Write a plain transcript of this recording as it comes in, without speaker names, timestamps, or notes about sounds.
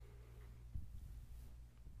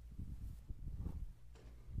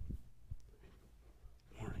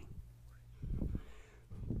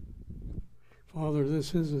Father,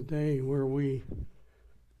 this is a day where we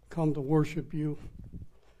come to worship you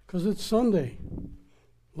because it's Sunday,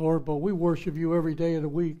 Lord, but we worship you every day of the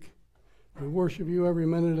week. We worship you every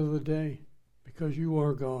minute of the day because you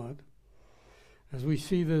are God. As we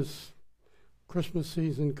see this Christmas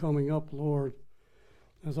season coming up, Lord,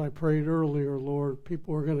 as I prayed earlier, Lord,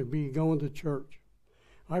 people are going to be going to church.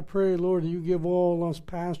 I pray, Lord, that you give all us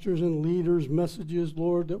pastors and leaders messages,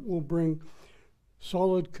 Lord, that will bring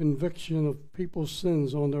solid conviction of people's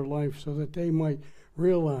sins on their life so that they might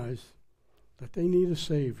realize that they need a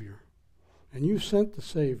Savior. And you sent the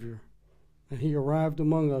Savior, and he arrived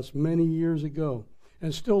among us many years ago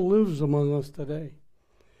and still lives among us today.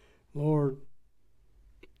 Lord,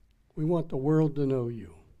 we want the world to know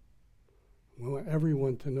you. We want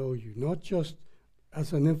everyone to know you, not just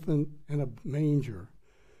as an infant in a manger,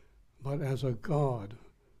 but as a God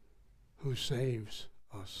who saves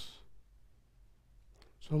us.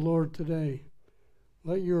 So, Lord, today,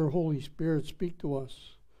 let your Holy Spirit speak to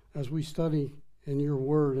us as we study in your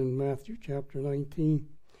word in Matthew chapter 19.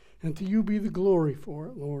 And to you be the glory for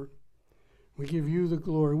it, Lord. We give you the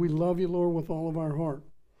glory. We love you, Lord, with all of our heart.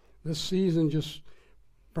 This season just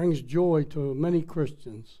brings joy to many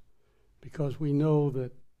Christians because we know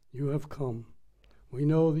that you have come. We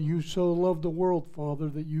know that you so loved the world, Father,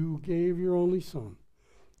 that you gave your only Son,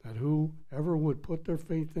 that whoever would put their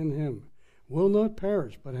faith in him will not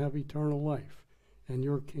perish but have eternal life and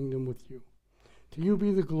your kingdom with you. To you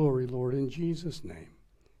be the glory, Lord, in Jesus' name.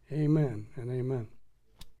 Amen and amen.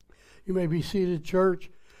 You may be seated,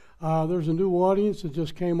 church. There's a new audience that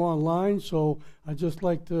just came online, so I'd just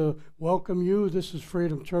like to welcome you. This is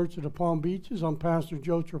Freedom Church at the Palm Beaches. I'm Pastor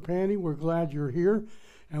Joe Trapani. We're glad you're here,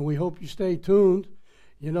 and we hope you stay tuned.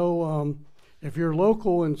 You know, if you're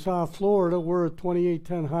local in South Florida, we're at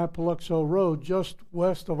 2810 High Paluxo Road, just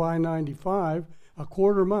west of I-95, a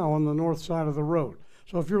quarter mile on the north side of the road.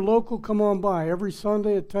 So if you're local, come on by. Every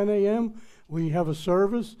Sunday at 10 a.m., we have a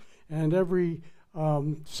service, and every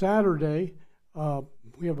Saturday,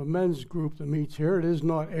 we have a men's group that meets here. It is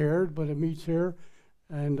not aired, but it meets here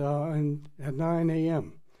and at 9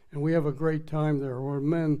 a.m. And we have a great time there where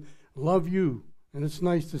men love you. And it's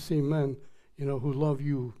nice to see men, you know, who love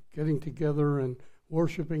you, getting together and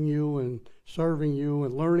worshiping you and serving you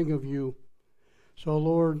and learning of you. So,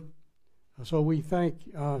 Lord, so we thank,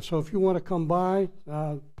 so if you want to come by,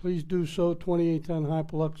 please do so, 2810 High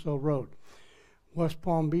Paluxo Road. West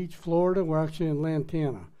Palm Beach, Florida. We're actually in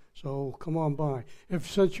Lantana. So come on by.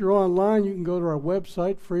 Since you're online, you can go to our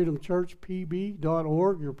website,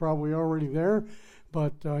 freedomchurchpb.org. You're probably already there,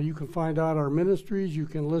 but you can find out our ministries. You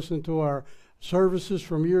can listen to our services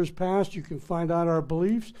from years past. You can find out our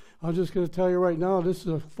beliefs. I'm just going to tell you right now, this is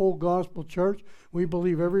a full gospel church. We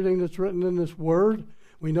believe everything that's written in this word.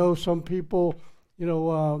 We know some people, you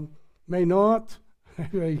know, may not.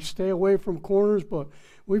 They stay away from corners, but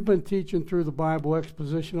we've been teaching through the Bible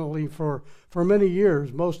expositionally for many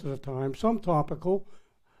years, most of the time. Some topical,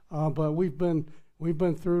 but we've been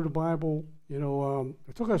through the Bible. You know,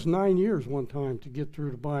 it took us 9 years one time to get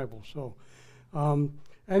through the Bible. So,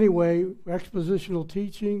 anyway, expositional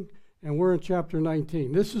teaching, and we're in chapter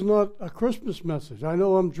 19. This is not a Christmas message. I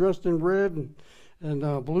know I'm dressed in red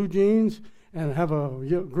and blue jeans and have a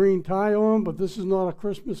green tie on, but this is not a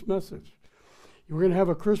Christmas message. We're going to have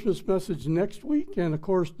a Christmas message next week and, of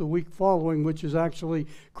course, the week following, which is actually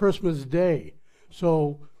Christmas Day.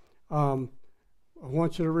 So I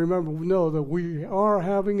want you to know that we are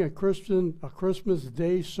having a Christmas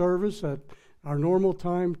Day service at our normal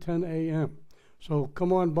time, 10 a.m. So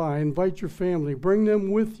come on by. Invite your family. Bring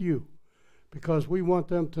them with you because we want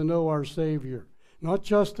them to know our Savior. Not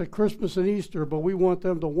just at Christmas and Easter, but we want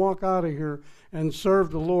them to walk out of here and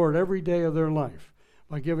serve the Lord every day of their life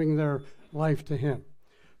by giving their life to him.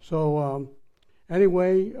 So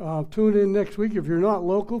anyway, tune in next week. If you're not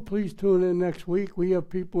local, please tune in next week. We have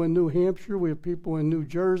people in New Hampshire. We have people in New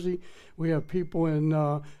Jersey. We have people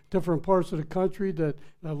in different parts of the country that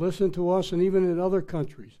listen to us, and even in other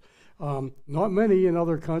countries. Not many in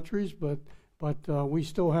other countries, but we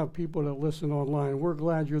still have people that listen online. We're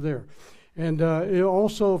glad you're there. And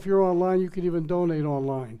also, if you're online, you can even donate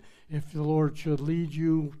online if the Lord should lead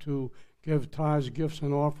you to give tithes, gifts,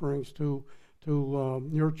 and offerings to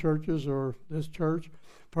your churches or this church.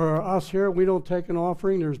 For us here, we don't take an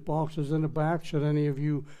offering. There's boxes in the back should any of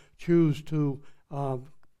you choose to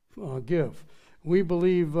give. We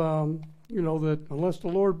believe, that unless the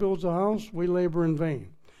Lord builds a house, we labor in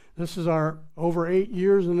vain. This is our over 8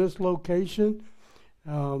 years in this location.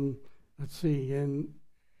 Let's see, in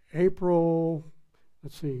April,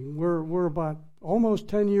 we're about almost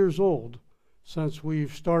 10 years old since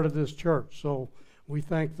we've started this church. So we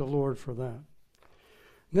thank the Lord for that.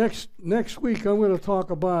 Next week I'm going to talk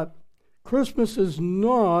about Christmas is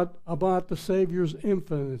not about the Savior's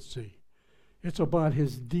infancy. It's about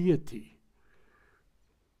his deity.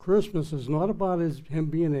 Christmas is not about him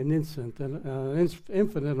being an infant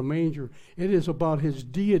in a manger. It is about his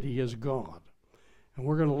deity as God. And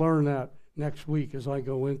we're going to learn that next week as I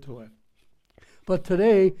go into it. But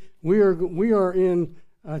today we are in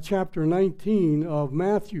chapter 19 of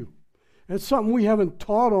Matthew. It's something we haven't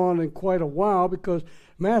taught on in quite a while because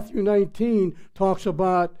Matthew 19 talks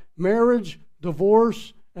about marriage,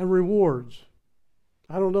 divorce, and rewards.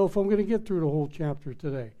 I don't know if I'm going to get through the whole chapter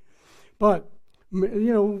today. But,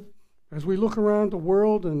 as we look around the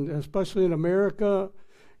world, and especially in America,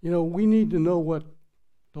 we need to know what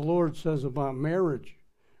the Lord says about marriage.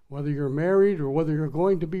 Whether you're married or whether you're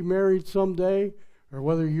going to be married someday or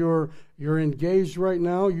whether you're engaged right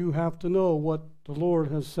now, you have to know what the Lord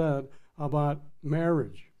has said about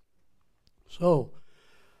marriage. So,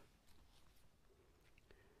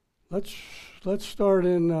 let's start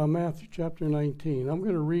in Matthew chapter 19. I'm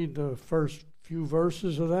going to read the first few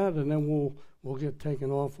verses of that, and then we'll get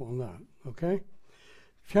taken off on that. Okay?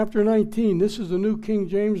 Chapter 19. This is the New King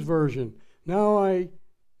James Version. Now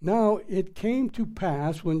it came to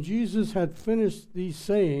pass when Jesus had finished these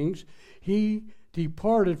sayings, he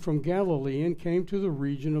departed from Galilee and came to the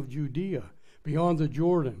region of Judea, beyond the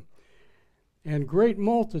Jordan. And great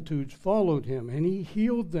multitudes followed him, and he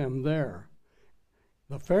healed them there.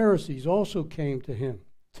 The Pharisees also came to him,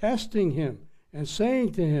 testing him, and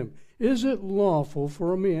saying to him, "Is it lawful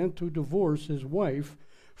for a man to divorce his wife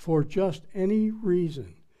for just any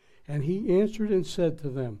reason?" And he answered and said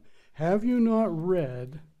to them, "Have you not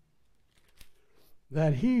read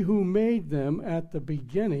that he who made them at the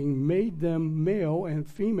beginning made them male and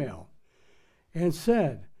female, and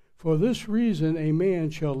said, 'For this reason a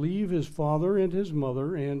man shall leave his father and his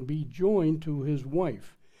mother and be joined to his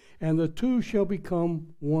wife, and the two shall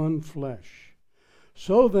become one flesh.'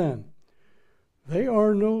 So then, they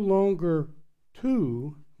are no longer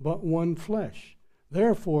two, but one flesh.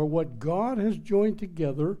 Therefore, what God has joined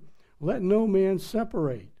together, let no man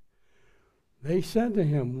separate." They said to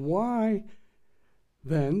him, "Why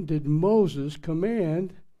then did Moses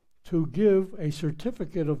command to give a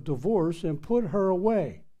certificate of divorce and put her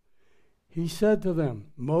away?" He said to them,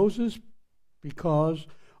 "Moses, because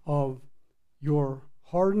of your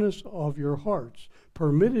hardness of your hearts,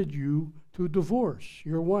 permitted you to divorce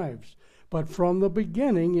your wives. But from the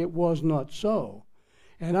beginning it was not so.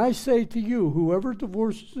 And I say to you, whoever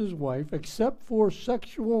divorces his wife, except for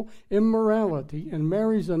sexual immorality, and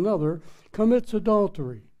marries another, commits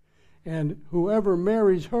adultery. And whoever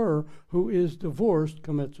marries her who is divorced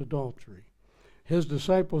commits adultery." His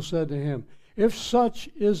disciples said to him, "If such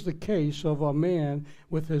is the case of a man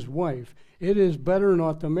with his wife, it is better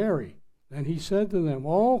not to marry." And he said to them,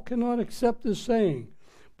 "All cannot accept this saying,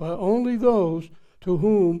 but only those to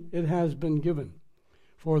whom it has been given.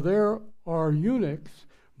 For there are eunuchs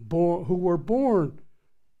who were born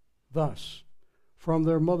thus from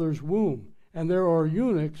their mother's womb, and there are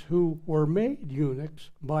eunuchs who were made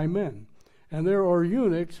eunuchs by men, and there are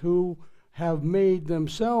eunuchs who have made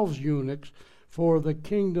themselves eunuchs for the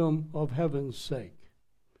kingdom of heaven's sake.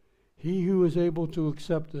 He who is able to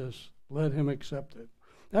accept this, let him accept it."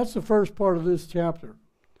 That's the first part of this chapter.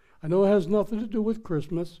 I know it has nothing to do with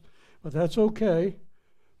Christmas, but that's okay.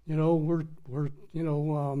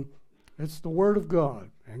 It's the Word of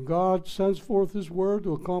God, and God sends forth His Word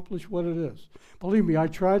to accomplish what it is. Believe me, I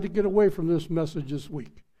tried to get away from this message this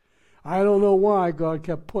week. I don't know why God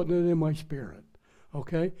kept putting it in my spirit,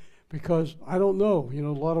 okay? Because I don't know. A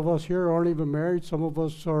lot of us here aren't even married. Some of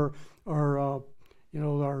us are our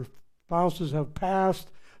spouses have passed.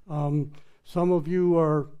 Some of you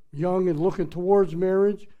are young and looking towards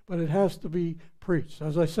marriage, but it has to be preached.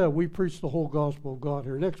 As I said, we preach the whole gospel of God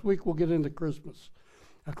here. Next week we'll get into Christmas,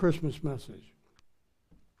 a Christmas message.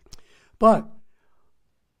 So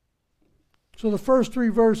the first three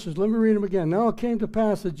verses, let me read them again. Now it came to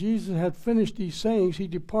pass that Jesus had finished these sayings. He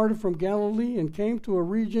departed from Galilee and came to a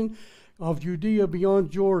region of Judea beyond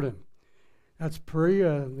Jordan. That's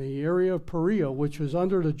Perea, the area of Perea, which was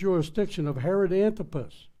under the jurisdiction of Herod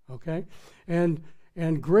Antipas. Okay? And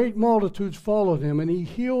great multitudes followed him, and he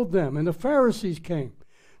healed them. And the Pharisees came.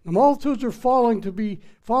 The multitudes are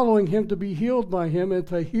following him to be healed by him and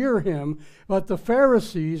to hear him, but the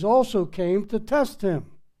Pharisees also came to test him.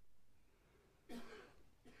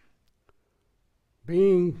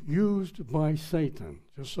 Being used by Satan.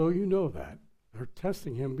 Just so you know that. They're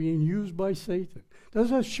testing him, being used by Satan.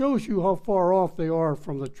 That shows you how far off they are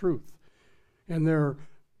from the truth. And their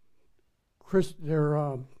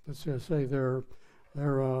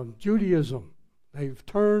Judaism. They've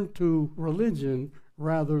turned to religion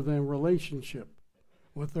rather than relationship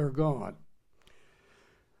with their God.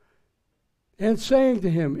 And saying to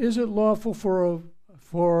him, is it lawful for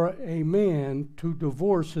a man to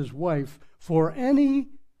divorce his wife for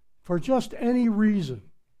just any reason?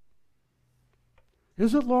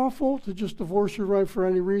 Is it lawful to just divorce your wife for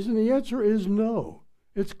any reason? The answer is no.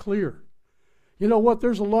 It's clear. You know what?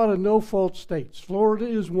 There's a lot of no-fault states. Florida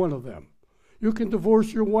is one of them. You can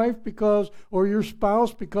divorce your wife or your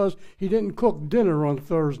spouse because he didn't cook dinner on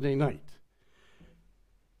Thursday night.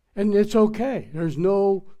 And it's okay. There's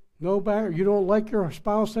no back. You don't like your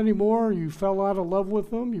spouse anymore. You fell out of love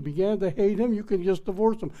with them. You began to hate him. You can just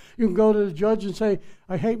divorce them. You can go to the judge and say,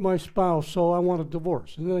 I hate my spouse, so I want a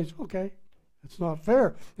divorce. And then they say, okay, that's not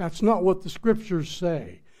fair. That's not what the scriptures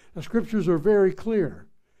say. The scriptures are very clear,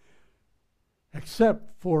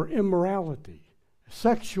 except for immorality.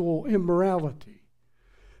 Sexual immorality.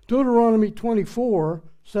 Deuteronomy 24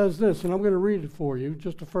 says this, and I'm going to read it for you,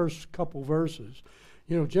 just the first couple verses.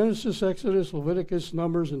 You know, Genesis, Exodus, Leviticus,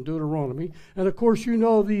 Numbers, and Deuteronomy. And of course, you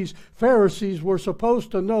know these Pharisees were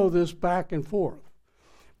supposed to know this back and forth.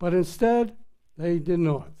 But instead, they did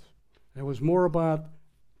not. It was more about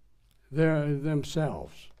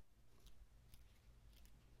themselves.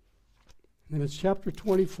 And it's chapter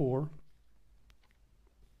 24.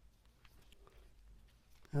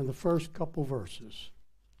 And the first couple verses,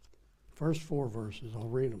 first 4 verses, I'll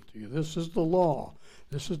read them to you. This is the law.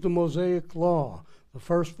 This is the Mosaic law. The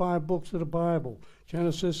first 5 books of the Bible,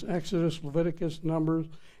 Genesis, Exodus, Leviticus, Numbers,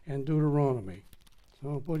 and Deuteronomy.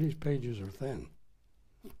 So, boy, these pages are thin.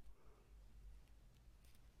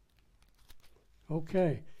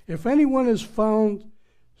 Okay. If anyone is found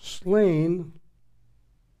slain,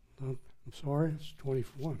 it's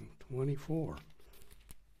 24.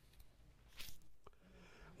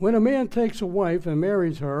 When a man takes a wife and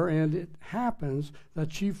marries her, and it happens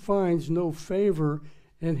that she finds no favor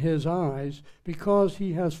in his eyes because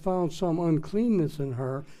he has found some uncleanness in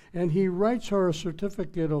her, and he writes her a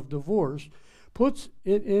certificate of divorce, puts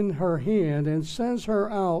it in her hand, and sends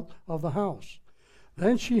her out of the house.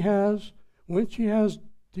 Then when she has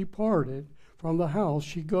departed from the house,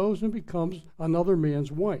 she goes and becomes another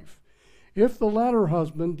man's wife. If the latter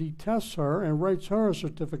husband detests her and writes her a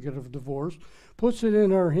certificate of divorce, puts it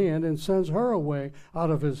in her hand, and sends her away out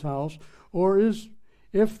of his house,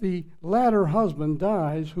 if the latter husband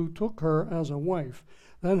dies who took her as a wife,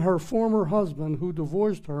 then her former husband who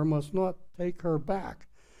divorced her must not take her back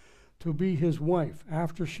to be his wife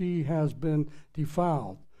after she has been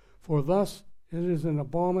defiled. For thus it is an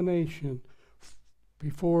abomination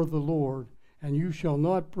before the Lord, and you shall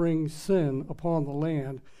not bring sin upon the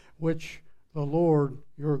land which the Lord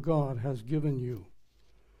your God has given you.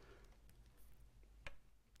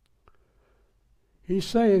 He's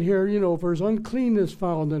saying here, if there's uncleanness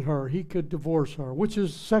found in her, he could divorce her, which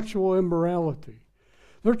is sexual immorality.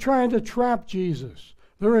 They're trying to trap Jesus.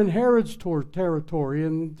 They're in Herod's territory,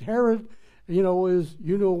 and Herod,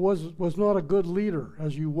 was not a good leader,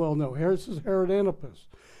 as you well know. This is Herod Antipas.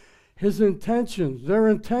 Their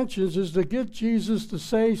intentions is to get Jesus to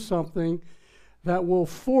say something that will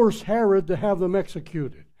force Herod to have him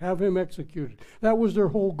executed. That was their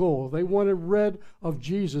whole goal. They wanted rid of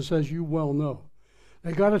Jesus, as you well know.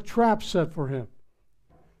 They got a trap set for him.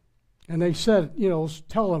 And they said,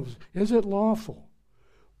 tell him, is it lawful?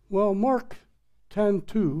 Well, Mark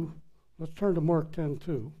 10:2, let's turn to Mark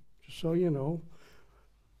 10:2, just so you know.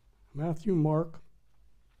 Mark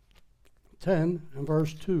 10 and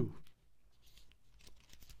verse 2.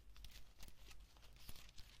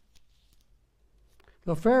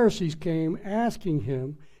 The Pharisees came asking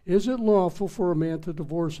him, is it lawful for a man to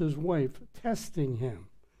divorce his wife, testing him?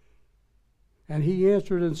 And he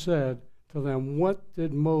answered and said to them, what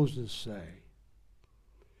did Moses say?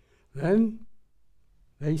 Then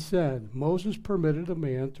they said, Moses permitted a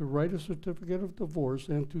man to write a certificate of divorce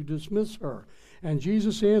and to dismiss her. And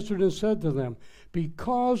Jesus answered and said to them,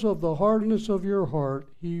 because of the hardness of your heart,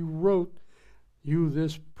 he wrote you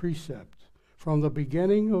this precept. From the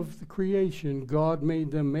beginning of the creation, God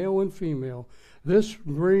made them male and female.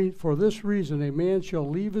 For this reason, a man shall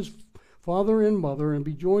leave his father and mother and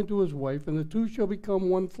be joined to his wife, and the two shall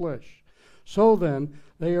become one flesh. So then,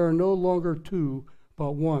 they are no longer two,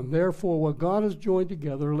 but one. Therefore, what God has joined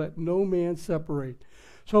together, let no man separate.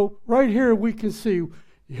 So right here we can see,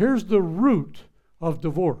 here's the root of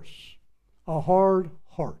divorce. A hard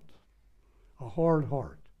heart. A hard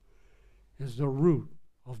heart is the root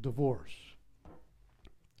of divorce.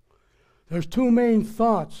 There's 2 main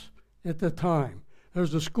thoughts at the time.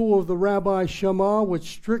 There's the school of the Rabbi Shammah, which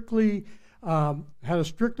strictly had a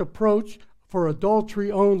strict approach for adultery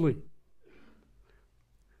only.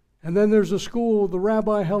 And then there's a school, the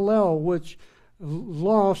Rabbi Hillel, which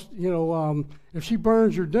lost, if she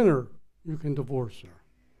burns your dinner, you can divorce her.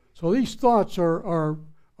 So these thoughts are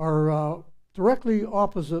directly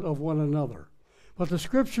opposite of one another. But the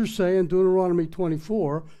scriptures say in Deuteronomy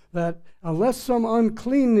 24 that unless some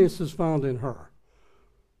uncleanness is found in her,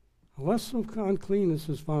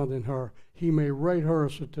 he may write her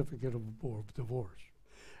a certificate of divorce.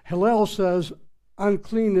 Hillel says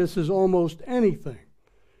uncleanness is almost anything.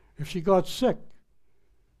 If she got sick,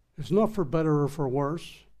 it's not for better or for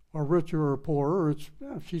worse, or richer or poorer.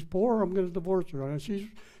 If she's poor, I'm going to divorce her.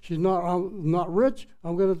 She's not rich,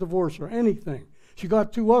 I'm going to divorce her. Anything. She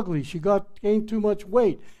got too ugly. She gained too much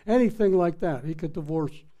weight. Anything like that, he could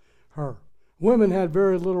divorce her. Women had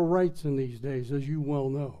very little rights in these days, as you well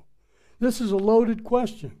know. This is a loaded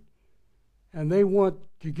question, and they want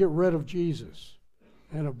to get rid of Jesus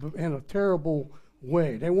in a terrible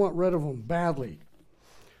way. They want rid of him badly.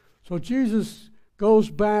 So Jesus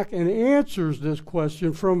goes back and answers this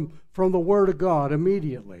question from the Word of God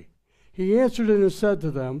immediately. He answered it and said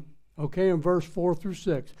to them, in verse 4 through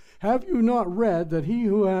 6, have you not read that he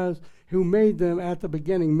who made them at the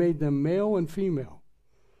beginning made them male and female?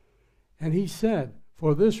 And he said,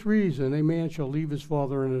 for this reason a man shall leave his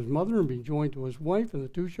father and his mother and be joined to his wife, and the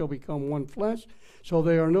two shall become one flesh. So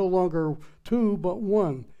they are no longer two, but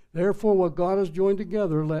one. Therefore what God has joined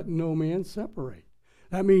together, let no man separate.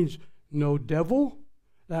 That means no devil.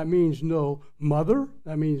 That means no mother.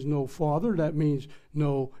 That means no father. That means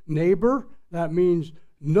no neighbor. That means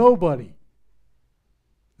nobody.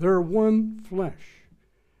 They're one flesh.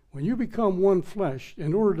 When you become one flesh,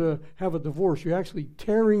 in order to have a divorce, you're actually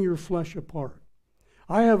tearing your flesh apart.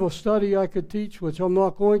 I have a study I could teach, which I'm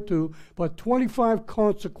not going to, but 25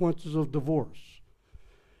 consequences of divorce.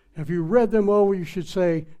 If you read them over, you should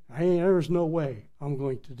say, hey, there's no way I'm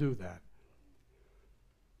going to do that.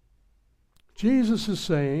 Jesus is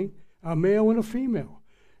saying a male and a female.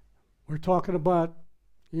 We're talking about,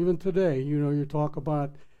 even today, you talk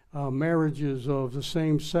about marriages of the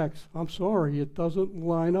same sex. I'm sorry, it doesn't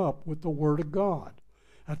line up with the Word of God.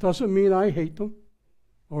 That doesn't mean I hate them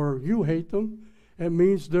or you hate them. It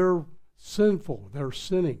means they're sinful. They're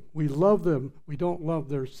sinning. We love them. We don't love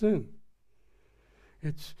their sin.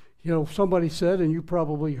 It's, somebody said, and you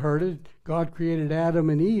probably heard it, God created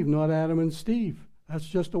Adam and Eve, not Adam and Steve. That's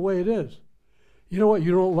just the way it is. You know what?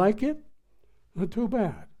 You don't like it? Not too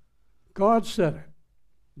bad. God said it.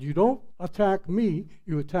 You don't attack me.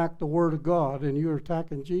 You attack the Word of God, and you're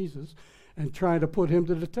attacking Jesus and trying to put him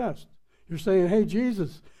to the test. You're saying, hey,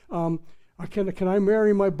 Jesus, can I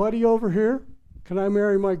marry my buddy over here? Can I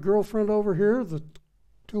marry my girlfriend over here? The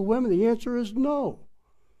two women? The answer is no.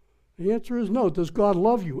 The answer is no. Does God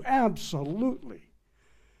love you? Absolutely.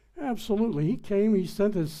 Absolutely. He came, he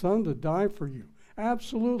sent his son to die for you.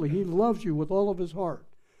 Absolutely. He loves you with all of his heart.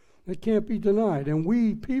 It can't be denied. And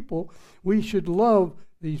we people, we should love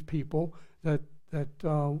these people that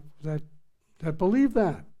believe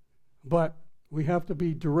that. But we have to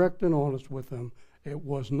be direct and honest with them. It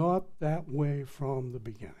was not that way from the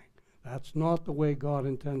beginning. That's not the way God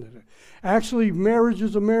intended it. Actually, marriage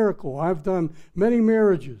is a miracle. I've done many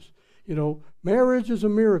marriages. Marriage is a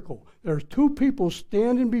miracle. There's two people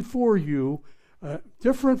standing before you,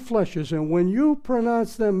 different fleshes, and when you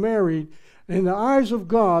pronounce them married, in the eyes of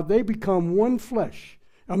God, they become one flesh.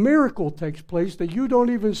 A miracle takes place that you don't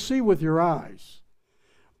even see with your eyes.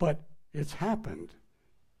 But it's happened.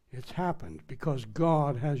 It's happened because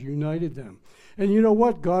God has united them. And you know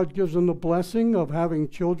what? God gives them the blessing of having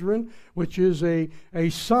children, which is a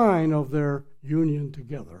sign of their union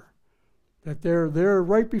together. That they're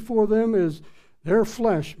right before them is their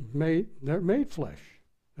flesh they're made flesh.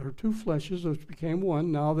 There are two fleshes which became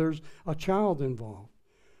one. Now there's a child involved.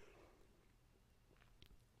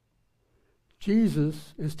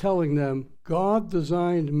 Jesus is telling them God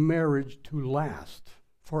designed marriage to last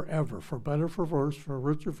forever, for better, for worse, for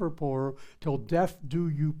richer, for poorer, till death do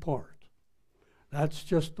you part. That's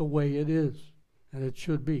just the way it is, and it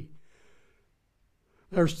should be.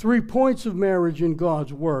 There's 3 points of marriage in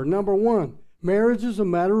God's Word. Number 1, marriage is a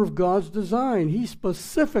matter of God's design. He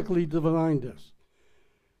specifically designed this.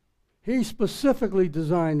 He specifically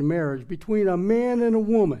designed marriage between a man and a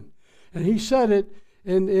woman. And he said it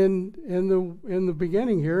in the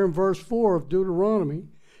beginning here, in verse 4 of Deuteronomy.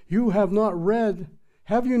 Have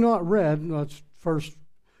you not read, that's verse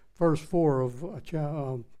 4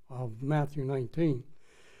 of Matthew 19.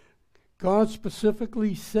 God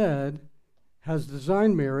specifically has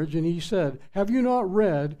designed marriage, and he said, have you not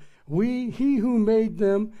read, he who made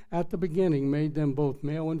them at the beginning made them both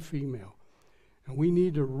male and female. And we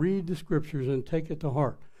need to read the scriptures and take it to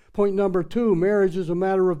heart. Point number 2, marriage is a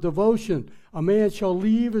matter of devotion. A man shall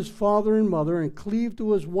leave his father and mother and cleave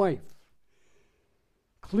to his wife.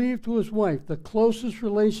 Cleave to his wife, the closest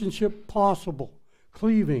relationship possible,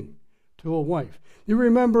 cleaving to a wife. You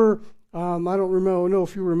remember, I don't know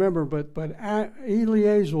if you remember, but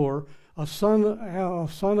Eleazar, a son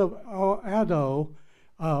of Ado,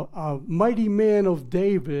 a mighty man of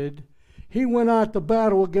David, he went out to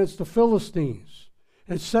battle against the Philistines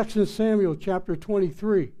in 2 Samuel chapter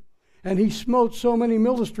 23. And he smote so many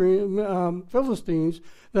Philistines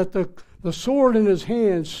that the sword in his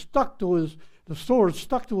hand stuck to his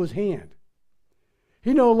hand.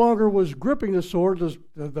 He no longer was gripping the sword.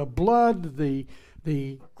 The blood, the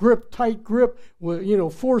tight grip,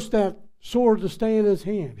 forced that sword to stay in his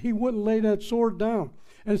hand. He wouldn't lay that sword down.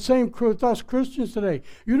 And same with us Christians today.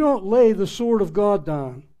 You don't lay the sword of God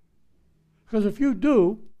down. Because if you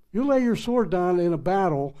do, you lay your sword down in a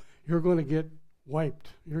battle, you're going to get wiped.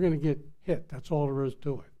 You're going to get hit. That's all there is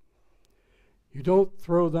to it. You don't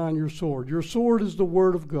throw down your sword. Your sword is the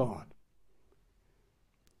Word of God.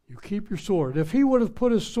 You keep your sword. If he would have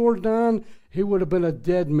put his sword down, he would have been a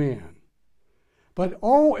dead man. But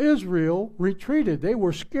all Israel retreated. They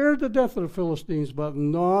were scared to death of the Philistines, but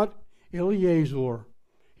not Eleazar.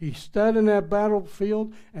 He stood in that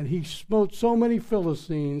battlefield, and he smote so many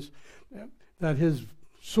Philistines that his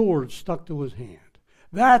sword stuck to his hand.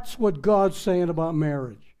 That's what God's saying about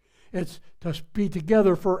marriage. It's to be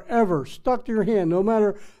together forever, stuck to your hand, no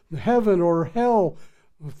matter heaven or hell,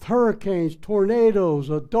 with hurricanes, tornadoes,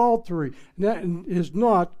 adultery. That is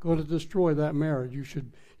not going to destroy that marriage. You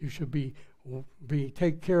should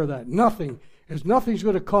take care of that. Nothing's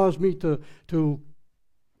going to cause me to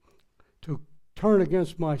turn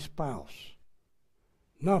against my spouse.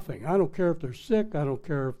 Nothing. I don't care if they're sick. I don't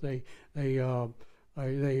care if they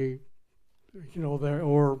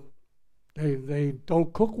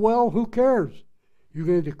don't cook well. Who cares? You're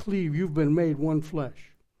going to cleave. You've been made one flesh.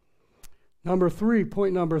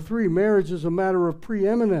 Point number 3, marriage is a matter of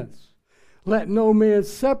preeminence. Let no man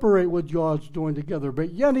separate what God's joined together.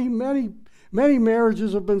 But yet many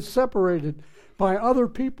marriages have been separated by other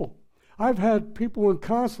people. I've had people in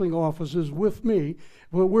counseling offices with me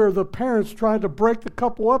where the parents tried to break the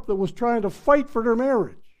couple up that was trying to fight for their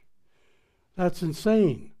marriage. That's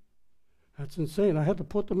insane. That's insane. I had to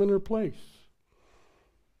put them in their place.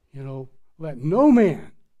 Let no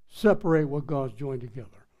man separate what God's joined together.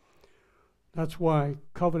 That's why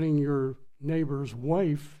coveting your neighbor's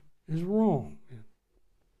wife is wrong.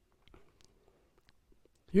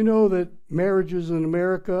 You know that marriages in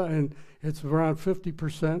America, and it's around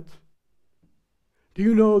 50%. Do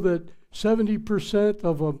you know that 70%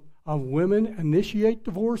 of women initiate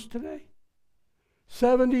divorce today?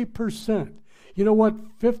 70%. You know what?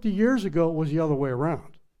 50 years ago, it was the other way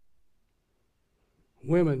around.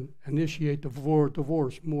 Women initiate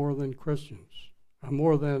divorce more than Christians,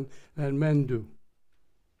 more than men do.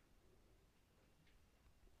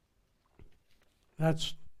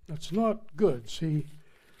 That's not good. See,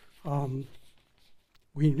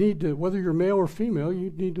 we need to, whether you're male or female,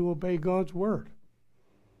 you need to obey God's word.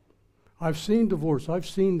 I've seen divorce. I've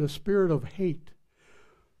seen the spirit of hate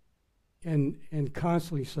in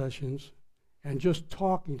counseling sessions and just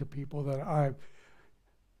talking to people that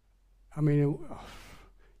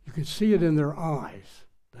you can see it in their eyes,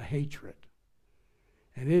 the hatred.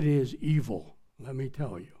 And it is evil, let me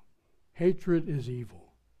tell you. Hatred is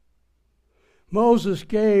evil. Moses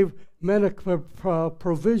gave men a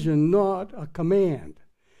provision, not a command.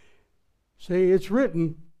 See, it's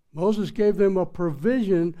written, Moses gave them a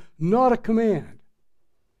provision, not a command.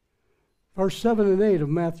 Verse 7 and 8 of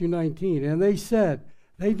Matthew 19. And they said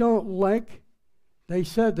to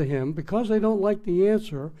him, because they don't like the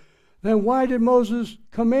answer, then why did Moses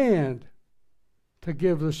command to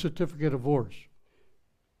give the certificate of divorce?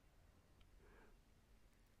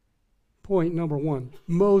 Point number 1,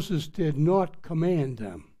 Moses did not command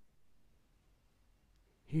them.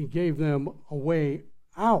 He gave them a way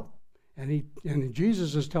out. And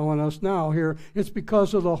Jesus is telling us now here, it's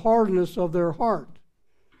because of the hardness of their heart.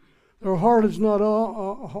 Their heart is not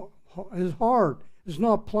is hard. It's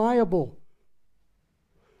not pliable.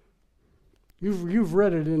 You've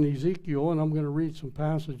read it in Ezekiel, and I'm going to read some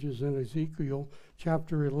passages in Ezekiel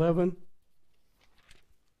chapter 11.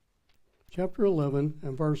 Chapter 11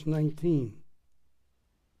 and verse 19.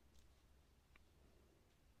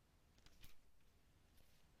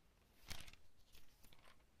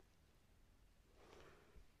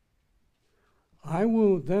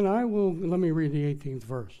 Let me read the 18th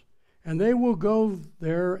verse. And they will go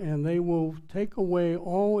there, and they will take away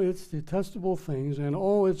all its detestable things and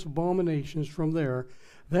all its abominations from there.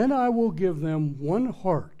 Then I will give them one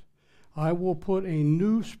heart, I will put a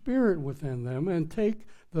new spirit within them and take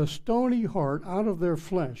the stony heart out of their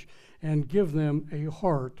flesh and give them a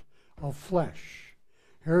heart of flesh.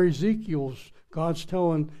 Here God's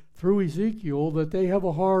telling through Ezekiel that they have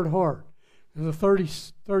a hard heart. In the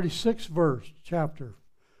 36th chapter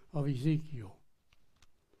of Ezekiel.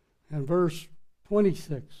 And verse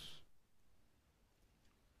 26.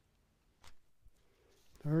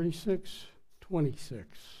 36:26.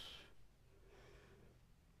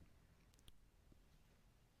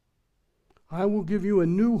 I will give you a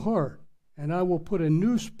new heart, and I will put a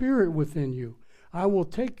new spirit within you. I will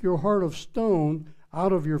take your heart of stone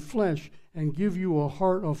out of your flesh and give you a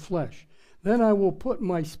heart of flesh. Then I will put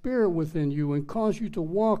my spirit within you and cause you to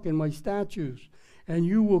walk in my statutes, and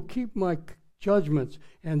you will keep my judgments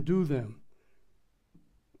and do them.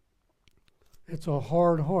 It's a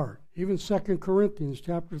hard heart. Even 2 Corinthians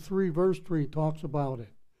chapter 3, verse 3 talks about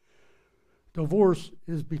it. Divorce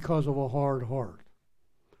is because of a hard heart.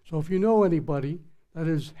 So if you know anybody that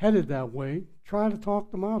is headed that way, try to talk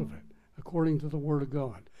them out of it, according to the Word of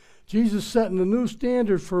God. Jesus setting a new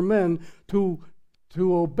standard for men to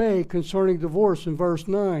obey concerning divorce in verse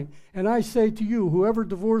 9. And I say to you, whoever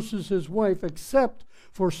divorces his wife except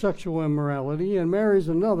for sexual immorality and marries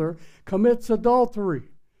another commits adultery.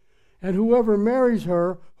 And whoever marries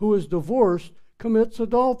her who is divorced commits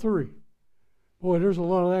adultery. Boy, there's a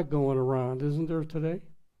lot of that going around, isn't there today?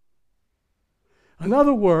 In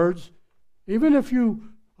other words, even if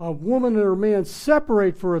a woman or a man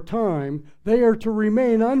separate for a time, they are to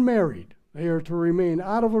remain unmarried. They are to remain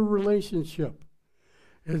out of a relationship.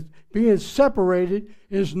 Being separated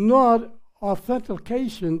is not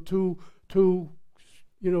authentication to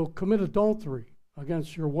commit adultery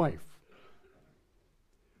against your wife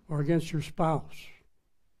or against your spouse.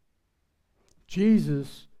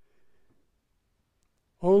 Jesus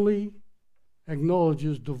only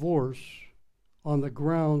acknowledges divorce on the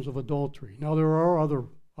grounds of adultery. Now there are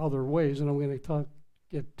other ways, and I'm going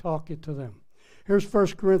to talk it to them. Here's 1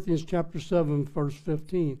 Corinthians chapter 7, verse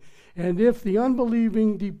 15. And if the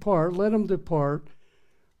unbelieving depart, let him depart,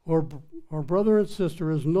 or brother and sister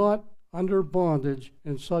is not under bondage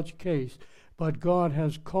in such case, but God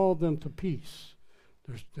has called them to peace.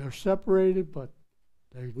 They're separated, but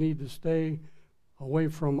they need to stay away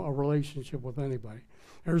from a relationship with anybody.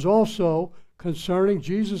 There's also concerning,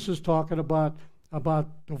 Jesus is talking about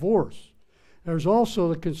divorce. There's also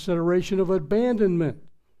the consideration of abandonment.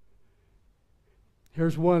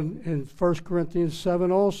 Here's one in 1 Corinthians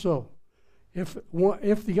 7 also. If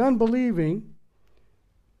the unbelieving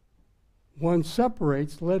one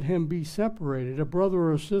separates, let him be separated. A brother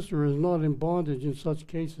or a sister is not in bondage in such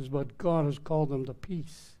cases, but God has called them to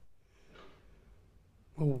peace.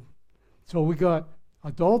 Oh, so we got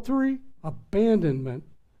adultery, abandonment,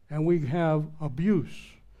 and we have abuse.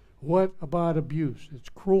 What about abuse? It's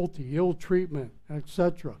cruelty, ill treatment,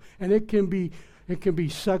 etc. And it can be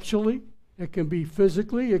sexually, it can be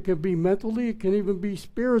physically, it can be mentally, it can even be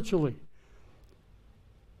spiritually.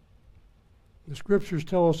 The scriptures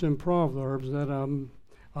tell us in Proverbs that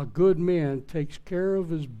a good man takes care of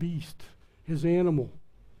his beast, his animal.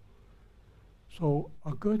 So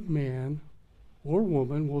a good man or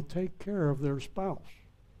woman will take care of their spouse.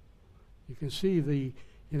 You can see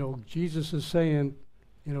Jesus is saying,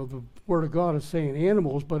 the Word of God is saying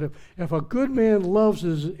animals, but if a good man loves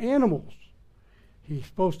his animals, he's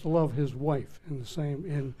supposed to love his wife in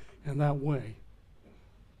that way.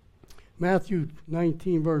 Matthew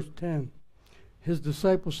 19, verse 10. His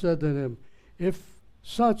disciples said to him, if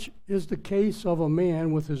such is the case of a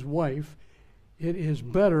man with his wife, it is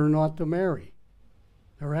better not to marry.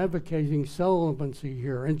 They're advocating celibacy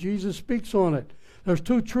here, and Jesus speaks on it. There's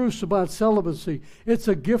two truths about celibacy. It's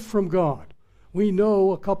a gift from God. We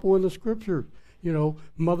know a couple in the scripture.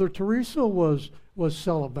 Mother Teresa was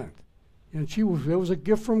celibate, and it was a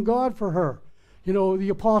gift from God for her. The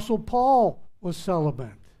Apostle Paul was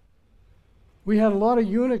celibate. We had a lot of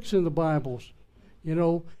eunuchs in the Bibles.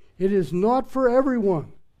 It is not for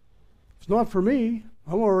everyone. It's not for me.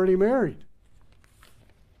 I'm already married.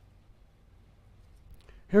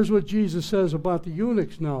 Here's what Jesus says about the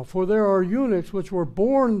eunuchs now. For there are eunuchs which were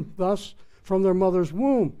born thus from their mother's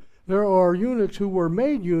womb. There are eunuchs who were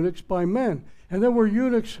made eunuchs by men. And there were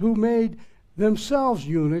eunuchs who made themselves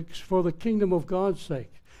eunuchs for the kingdom of God's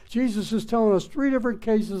sake. Jesus is telling us three different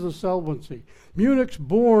cases of celibacy. Eunuchs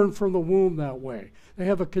born from the womb that way. They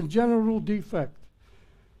have a congenital defect.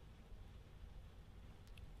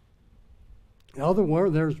 In other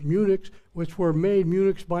words, there's eunuchs which were made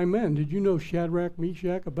eunuchs by men. Did you know Shadrach,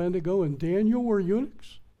 Meshach, Abednego, and Daniel were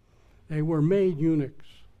eunuchs? They were made eunuchs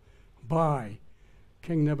by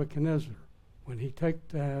King Nebuchadnezzar. when he took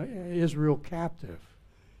Israel captive.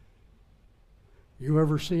 You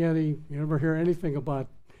ever hear anything about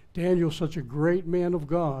Daniel, such a great man of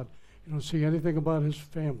God? You don't see anything about his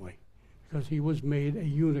family because he was made a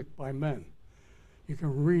eunuch by men. You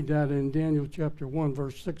can read that in Daniel chapter 1,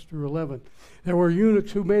 verse 6 through 11. There were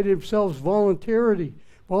eunuchs who made themselves voluntarily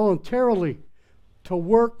to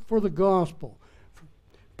work for the gospel.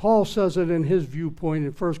 Paul says it in his viewpoint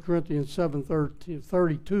in 1 Corinthians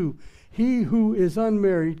 7:32. He who is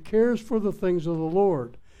unmarried cares for the things of the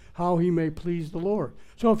Lord, how he may please the Lord.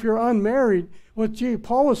 So if you're unmarried, what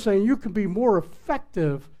Paul was saying, you can be more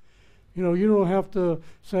effective. You don't have to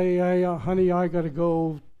say, hey, honey, I got to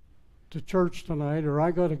go to church tonight, or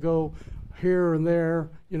I got to go here and there.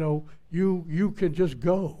 You can just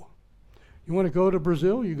go. You want to go to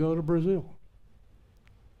Brazil, you go to Brazil.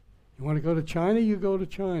 You want to go to China, you go to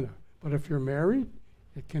China. But if you're married,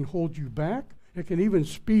 it can hold you back. It can even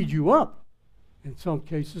speed you up in some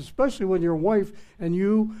cases, especially when your wife and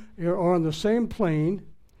you are on the same plane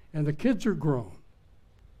and the kids are grown.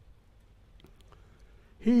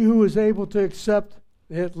 He who is able to accept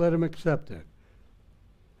it, let him accept it.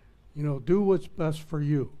 Do what's best for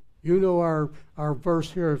you. Our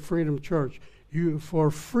verse here at Freedom Church. For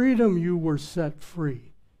freedom you were set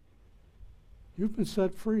free. You've been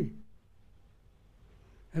set free.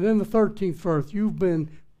 And then the 13th verse, you've been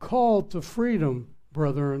called to freedom,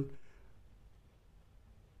 brethren,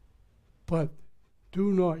 but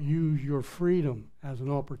do not use your freedom as an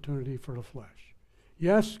opportunity for the flesh.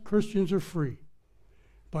 Yes, Christians are free,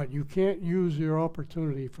 but you can't use your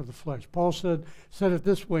opportunity for the flesh. Paul said it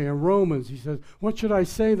this way in Romans. He says, what should I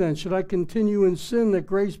say then? Should I continue in sin that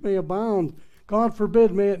grace may abound? God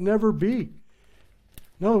forbid, may it never be.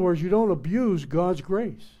 In other words, you don't abuse God's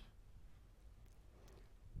grace.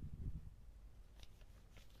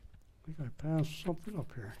 I think I passed something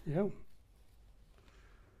up here. Yeah.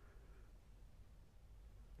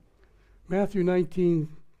 Matthew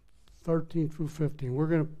 19:13 through 15. We're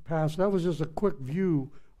going to pass. That was just a quick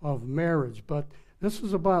view of marriage, but this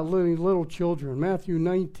is about little children. Matthew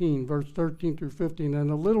 19, verse 13 through 15. And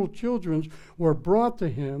the little children were brought to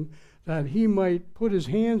him that he might put his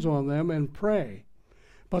hands on them and pray.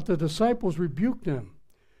 But the disciples rebuked them.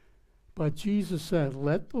 But Jesus said,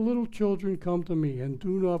 let the little children come to me, and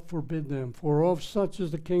do not forbid them, for of such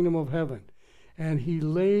is the kingdom of heaven. And he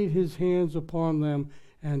laid his hands upon them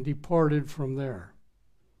and departed from there.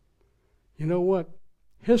 You know what?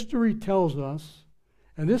 History tells us,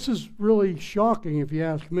 and this is really shocking if you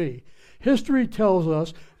ask me, history tells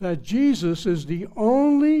us that Jesus is the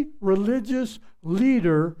only religious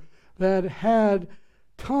leader that had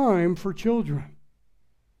time for children.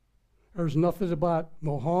 There's nothing about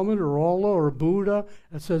Muhammad or Allah or Buddha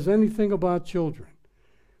that says anything about children.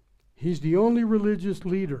 He's the only religious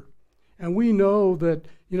leader. And we know that,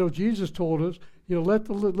 Jesus told us, let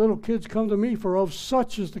the little kids come to me, for of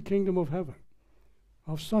such is the kingdom of heaven.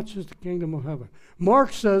 Of such is the kingdom of heaven.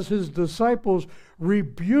 Mark says his disciples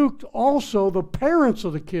rebuked also the parents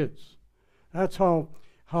of the kids. That's how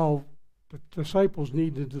the disciples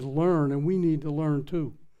needed to learn, and we need to learn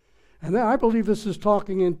too. And I believe this is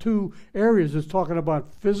talking in two areas. It's talking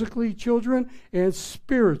about physically children and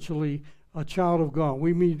spiritually a child of God.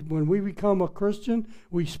 When we become a Christian,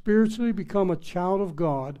 we spiritually become a child of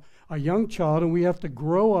God, a young child, and we have to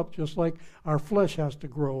grow up just like our flesh has to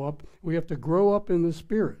grow up. We have to grow up in the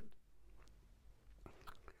Spirit.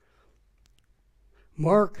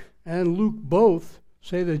 Mark and Luke both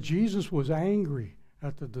say that Jesus was angry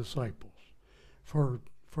at the disciples for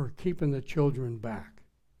keeping the children back.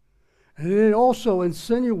 And it also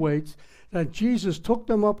insinuates that Jesus took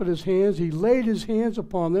them up in his hands, he laid his hands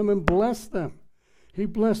upon them and blessed them. He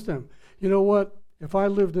blessed them. You know what? If I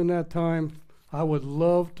lived in that time, I would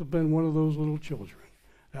love to have been one of those little children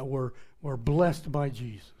that were blessed by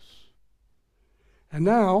Jesus. And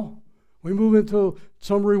now we move into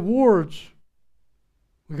some rewards.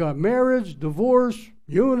 We got marriage, divorce,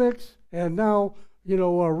 eunuchs, and now,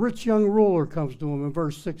 a rich young ruler comes to him in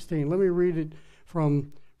verse 16. Let me read it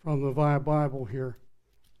from the Bible here.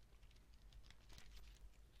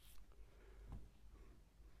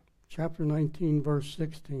 Chapter 19, verse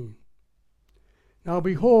 16. Now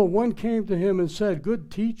behold, one came to him and said,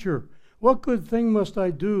 Good teacher, what good thing must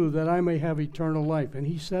I do that I may have eternal life? And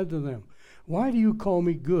he said to them, Why do you call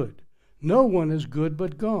me good? No one is good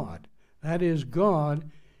but God. That is God,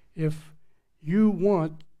 if you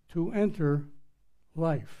want to enter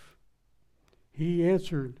life. He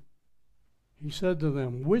answered, he said to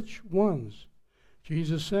them, Which ones?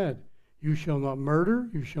 Jesus said, You shall not murder,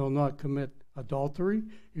 you shall not commit adultery,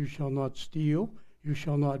 you shall not steal, You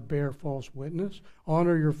shall not bear false witness.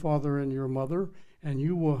 Honor your father and your mother, and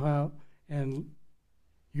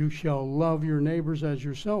you shall love your neighbors as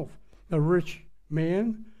yourself. The rich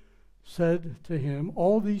man said to him,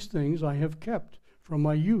 all these things I have kept from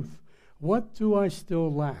my youth. What do I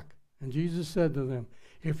still lack? And Jesus said to them,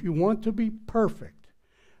 if you want to be perfect,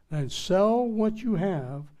 then sell what you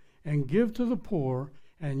have and give to the poor,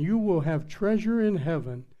 and you will have treasure in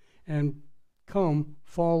heaven, and come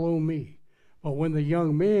follow me. But when the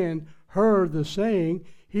young man heard the saying,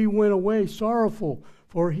 he went away sorrowful,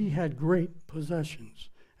 for he had great possessions.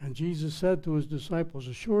 And Jesus said to his disciples,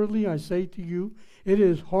 assuredly I say to you, it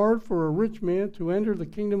is hard for a rich man to enter the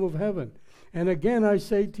kingdom of heaven. And again I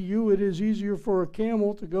say to you, it is easier for a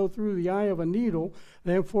camel to go through the eye of a needle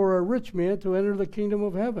than for a rich man to enter the kingdom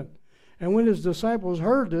of heaven. And when his disciples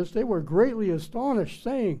heard this, they were greatly astonished,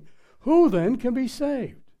 saying, who then can be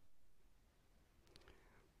saved?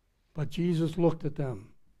 But Jesus looked at them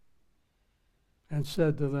and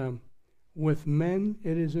said to them, with men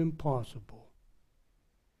it is impossible,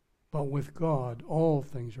 but with God all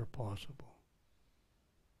things are possible.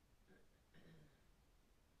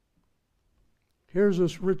 Here's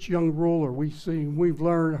this rich young ruler. We've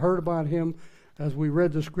heard about him as we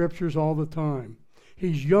read the scriptures all the time.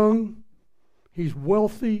 He's young, he's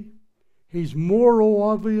wealthy, he's moral,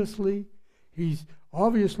 obviously. He's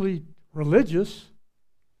obviously religious.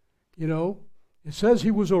 You know, it says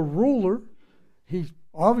he was a ruler. He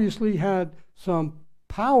obviously had some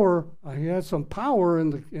power. He had some power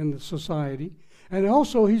in the society. And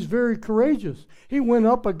also he's very courageous. He went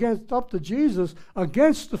up to Jesus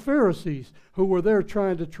against the Pharisees who were there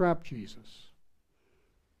trying to trap Jesus.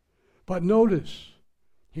 But notice,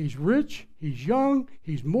 he's rich, he's young,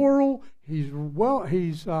 he's moral, he's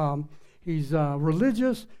religious,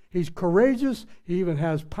 he's courageous, he even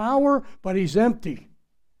has power, but he's empty.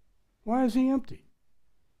 Why is he empty?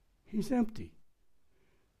 He's empty.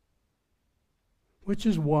 Which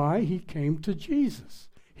is why he came to Jesus.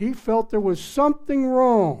 He felt there was something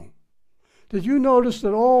wrong. Did you notice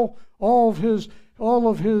that all of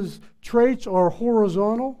his traits are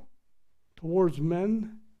horizontal towards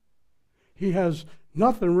men? He has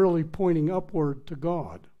nothing really pointing upward to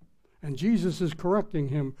God. And Jesus is correcting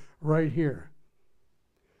him right here.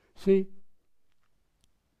 See,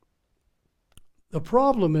 the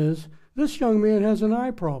problem is this young man has an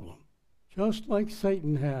eye problem, just like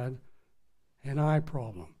Satan had an eye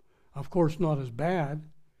problem. Of course, not as bad.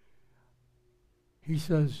 He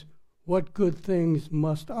says, what good things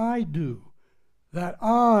must I do that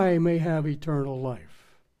I may have eternal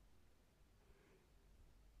life?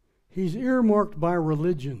 He's earmarked by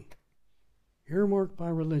religion. Earmarked by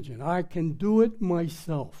religion. I can do it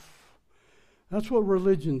myself. That's what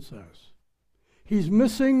religion says. He's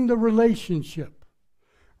missing the relationship.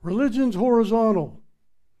 Religion's horizontal.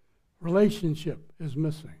 Relationship is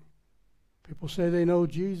missing. People say they know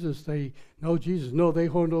Jesus. They know Jesus. No, they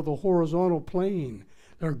know the horizontal plane.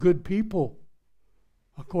 They're good people,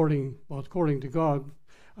 according to God.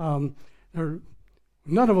 None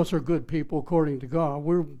of us are good people according to God.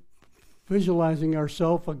 We're visualizing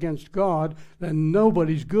ourselves against God, then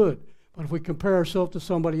nobody's good. But if we compare ourselves to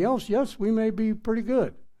somebody else, yes, we may be pretty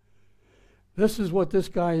good. This is what this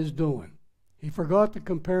guy is doing. He forgot to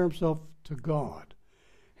compare himself to God.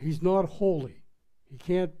 He's not holy. He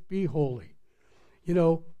can't be holy. You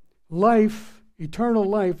know, life, eternal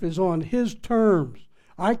life, is on his terms.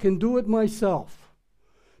 I can do it myself.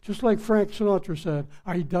 Just like Frank Sinatra said,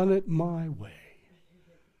 I done it my way.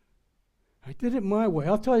 I did it my way.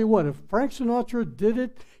 I'll tell you what, if Frank Sinatra did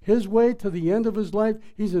it his way to the end of his life,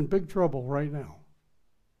 he's in big trouble right now.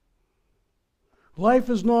 Life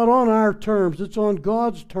is not on our terms, it's on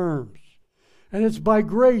God's terms. And it's by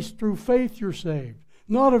grace, through faith you're saved,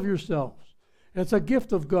 not of yourselves. It's a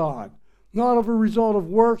gift of God, not of a result of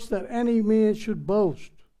works that any man should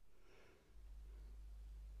boast.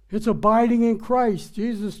 It's abiding in Christ.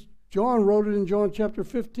 John wrote it in John chapter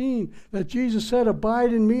 15, that Jesus said,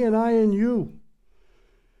 abide in me and I in you.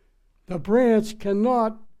 The branch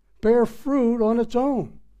cannot bear fruit on its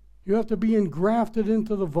own. You have to be engrafted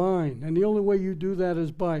into the vine. And the only way you do that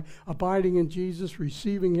is by abiding in Jesus,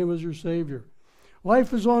 receiving him as your Savior.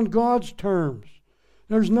 Life is on God's terms.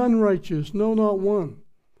 There's none righteous, no, not one.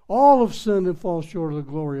 All have sinned and fall short of the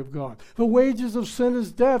glory of God. The wages of sin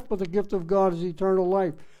is death, but the gift of God is eternal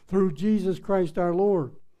life through Jesus Christ our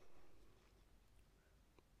Lord.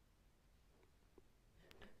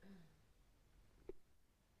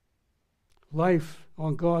 Life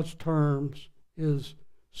on God's terms is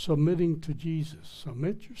submitting to Jesus.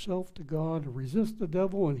 Submit yourself to God, resist the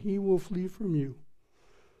devil, and he will flee from you.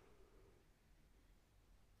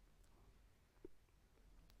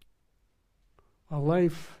 a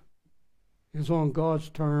life is on God's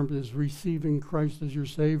terms, is receiving Christ as your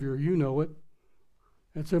Savior. You know it.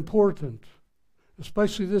 It's important.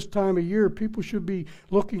 Especially this time of year, people should be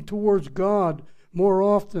looking towards God more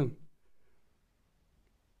often.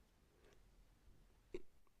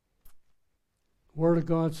 The Word of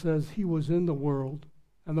God says He was in the world,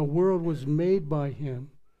 and the world was made by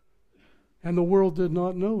Him, and the world did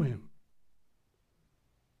not know Him.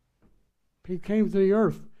 He came to the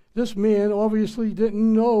earth. This man obviously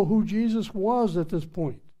didn't know who Jesus was at this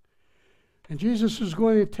point. And Jesus is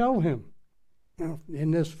going to tell him. Now,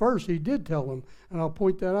 in this verse, He did tell him, and I'll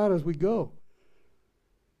point that out as we go.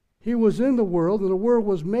 He was in the world, and the world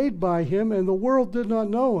was made by Him, and the world did not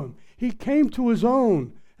know Him. He came to His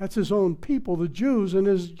own. That's His own people, the Jews, and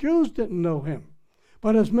His Jews didn't know Him.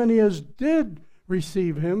 But as many as did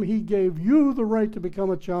receive Him, He gave you the right to become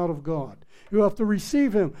a child of God. You have to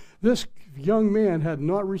receive Him. This young man had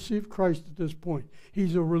not received Christ at this point.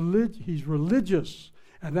 He's religious,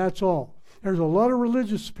 and that's all. There's a lot of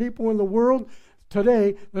religious people in the world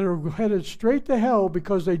today that are headed straight to hell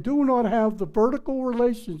because they do not have the vertical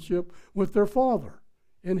relationship with their Father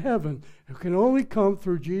in heaven. It can only come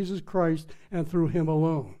through Jesus Christ and through Him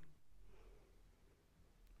alone.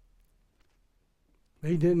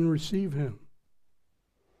 They didn't receive Him.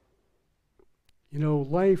 You know,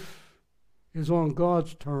 life is on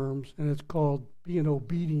God's terms, and it's called being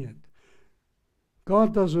obedient.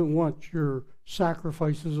 God doesn't want your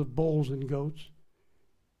sacrifices of bulls and goats.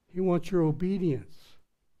 He wants your obedience,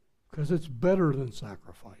 because it's better than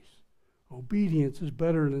sacrifice. Obedience is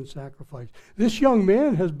better than sacrifice. This young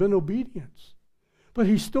man has been obedient, but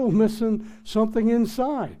he's still missing something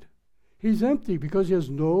inside. He's empty because he has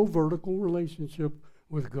no vertical relationship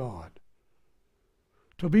with God.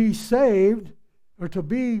 To be saved, or to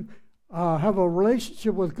be have a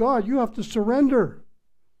relationship with God, you have to surrender.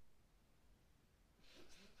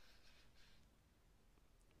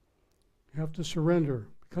 You have to surrender.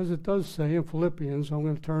 Because it does say in Philippians, I'm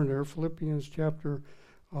going to turn there, Philippians chapter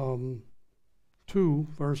 2,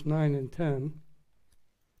 verse 9 and 10.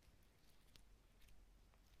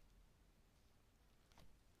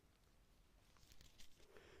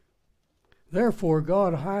 Therefore,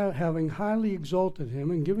 God, having highly exalted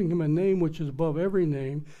Him and giving Him a name which is above every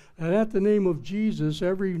name, that at the name of Jesus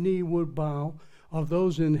every knee would bow, of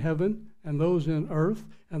those in heaven and those in earth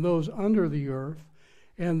and those under the earth,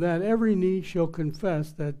 and that every knee shall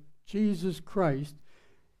confess that Jesus Christ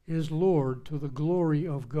is Lord, to the glory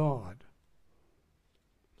of God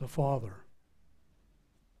the Father.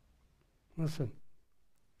 Listen,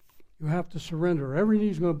 you have to surrender. Every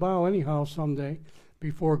knee's going to bow anyhow someday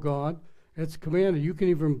before God. It's commanded. You can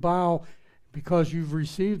even bow because you've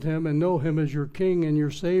received Him and know Him as your King and your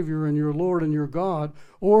Savior and your Lord and your God,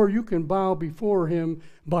 or you can bow before Him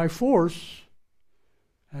by force,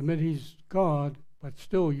 admit He's God, but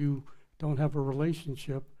still you don't have a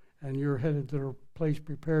relationship, and you're headed to a place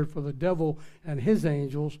prepared for the devil and his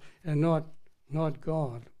angels, and not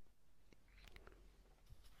God.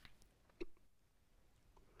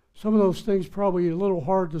 Some of those things probably a little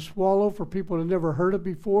hard to swallow for people that never heard it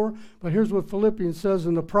before, but here's what Philippians says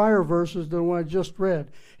in the prior verses than what I just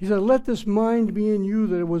read. He said, "Let this mind be in you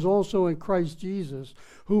that it was also in Christ Jesus,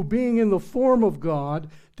 who being in the form of God,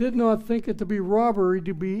 did not think it to be robbery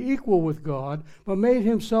to be equal with God, but made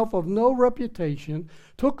Himself of no reputation,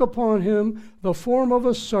 took upon Him the form of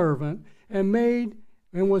a servant, and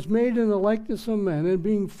was made in the likeness of men, and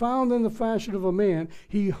being found in the fashion of a man,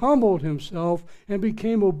 He humbled Himself and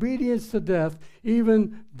became obedient to death,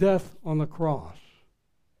 even death on the cross."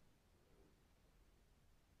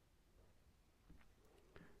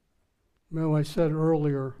 Remember, I said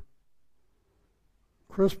earlier,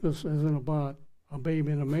 Christmas isn't about a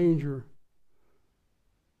baby in a manger.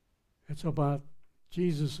 It's about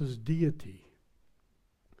Jesus' deity.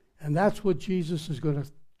 And that's what Jesus is going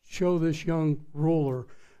to show this young ruler,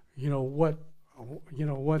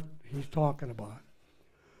 what He's talking about.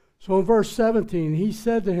 So in verse 17, He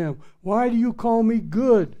said to him, "Why do you call me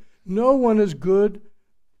good? No one is good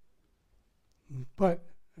but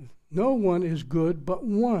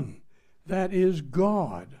one, that is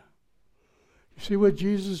God." You see what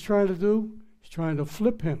Jesus is trying to do? He's trying to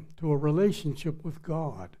flip him to a relationship with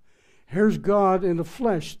God. Here's God in the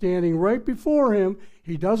flesh standing right before him.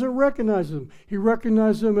 He doesn't recognize him. He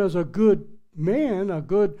recognizes him as a good man, a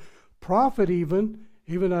good prophet even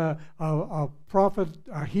a prophet,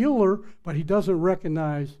 a healer, but he doesn't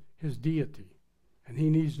recognize his deity. And he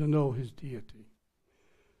needs to know his deity.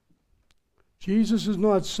 Jesus is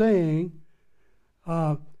not saying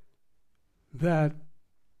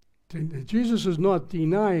Jesus is not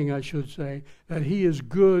denying, I should say, that He is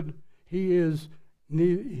good. He is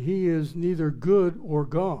he is neither good or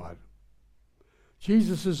God.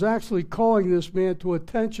 Jesus is actually calling this man to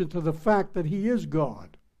attention to the fact that he is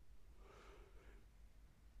God.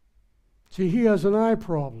 See, he has an eye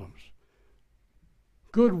problem.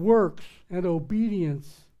 Good works and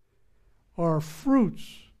obedience are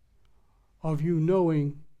fruits of you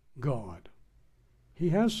knowing God. He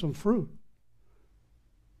has some fruit.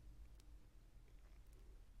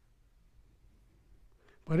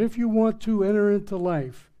 But if you want to enter into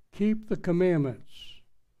life, keep the commandments.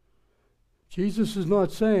 Jesus is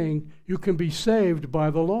not saying you can be saved by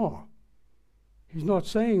the law. He's not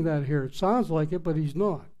saying that here. It sounds like it, but he's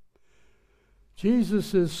not.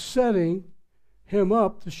 Jesus is setting him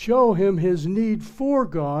up to show him his need for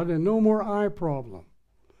God and no more eye problem.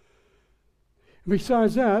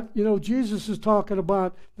 Besides that, Jesus is talking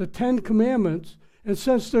about the 10 commandments, and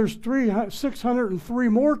since there's 603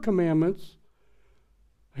 more commandments,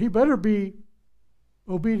 he better be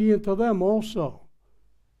obedient to them also.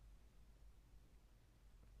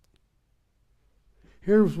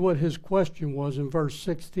 Here's what his question was in verse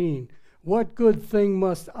 16. What good thing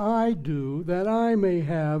must I do that I may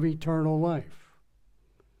have eternal life?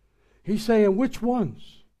 He's saying, which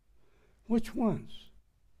ones? Which ones?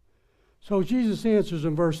 So Jesus answers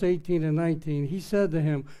in verse 18 and 19. He said to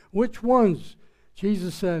him, which ones?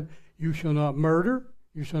 Jesus said, you shall not murder,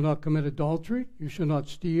 you shall not commit adultery, you shall not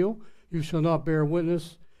steal, you shall not bear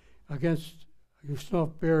witness against, you shall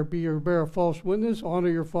not bear a false witness, honor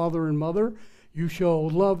your father and mother, you shall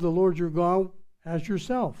love the Lord your God as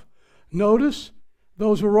yourself. Notice,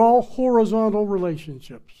 those are all horizontal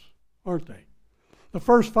relationships, aren't they? The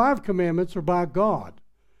first 5 commandments are about God.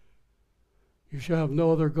 You shall have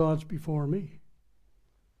no other gods before me.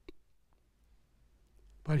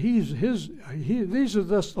 But these are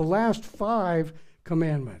just the last 5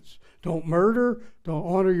 commandments. Don't murder, don't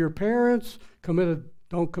honor your parents,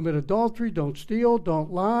 don't commit adultery, don't steal,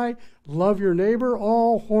 don't lie, love your neighbor,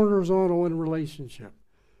 all horizontal in relationship.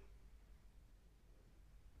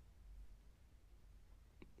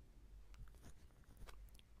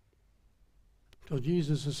 So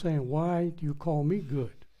Jesus is saying, why do you call me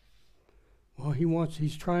good? Well,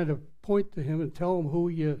 he's trying to point to him and tell him who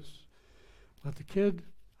he is. But the kid,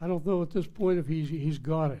 I don't know at this point if he's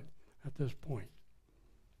got it at this point.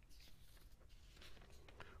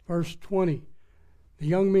 Verse 20, the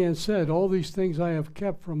young man said, all these things I have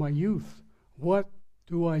kept from my youth. What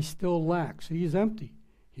do I still lack? See, he's empty.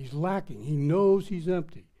 He's lacking. He knows he's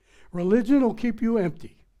empty. Religion will keep you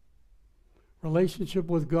empty. Relationship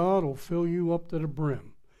with God will fill you up to the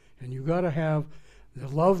brim. And you got to have the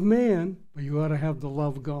love man, but you got to have the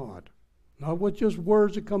love God. Not with just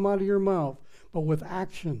words that come out of your mouth, but with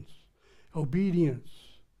actions, obedience.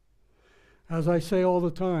 As I say all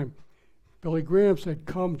the time, Billy Graham said,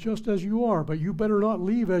 come just as you are, but you better not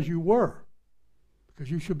leave as you were, because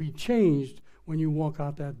you should be changed when you walk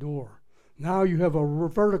out that door. Now you have a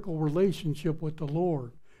vertical relationship with the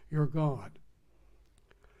Lord, your God.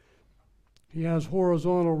 He has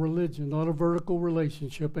horizontal religion, not a vertical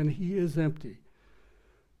relationship, and he is empty.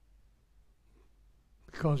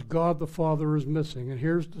 Because God the Father is missing, and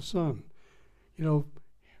here's the Son.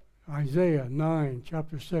 Isaiah 9,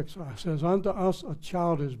 chapter 6 says, unto us a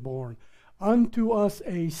child is born, unto us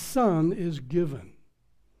a son is given.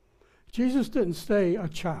 Jesus didn't say a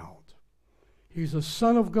child. He's a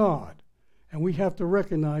Son of God, and we have to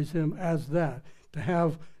recognize him as that, to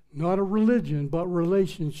have not a religion, but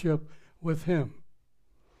relationship with him.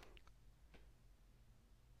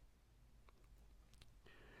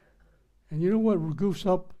 And you know what goofs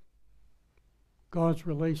up God's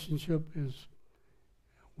relationship is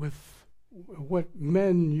with what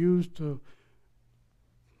men use to,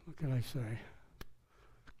 what can I say?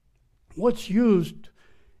 What's used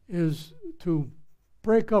is to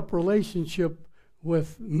break up relationship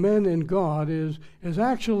with men and God is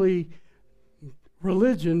actually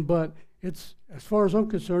religion, but it's, as far as I'm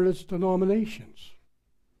concerned, it's denominations.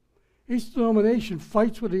 Each denomination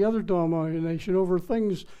fights with the other denomination over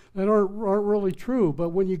things that aren't really true. But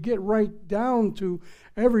when you get right down to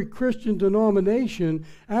every Christian denomination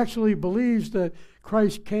actually believes that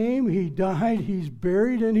Christ came, he died, he's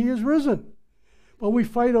buried, and he is risen. But we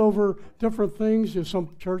fight over different things. In some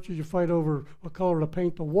churches, you fight over what color to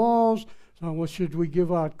paint the walls. So, what should we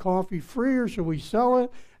give out coffee free or should we sell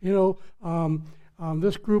it?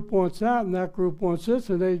 This group wants that and that group wants this,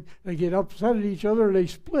 and they get upset at each other and they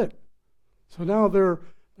split. So now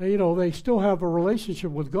they still have a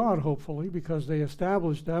relationship with God, hopefully, because they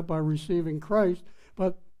established that by receiving Christ,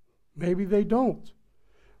 but maybe they don't.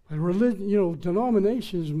 But religion,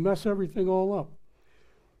 denominations mess everything all up.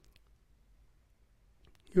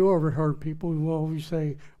 You ever heard people, well, you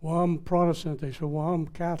say, well, I'm Protestant. They say, well, I'm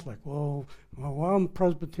Catholic. Well, I'm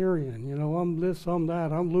Presbyterian. You know, I'm this, I'm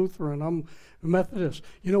that. I'm Lutheran. I'm Methodist.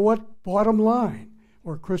 You know what? Bottom line,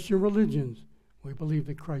 or Christian religions, we believe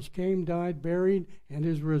that Christ came, died, buried, and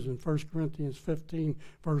is risen. 1 Corinthians 15,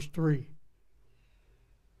 verse 3.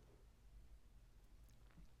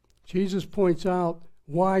 Jesus points out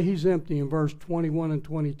why he's empty in verse 21 and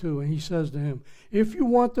 22. And he says to him, if you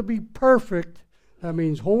want to be perfect, that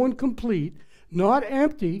means whole and complete, not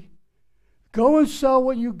empty, go and sell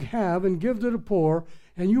what you have and give to the poor,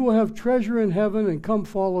 and you will have treasure in heaven, and come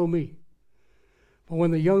follow me. But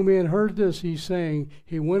when the young man heard this, he's saying,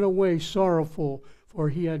 he went away sorrowful, for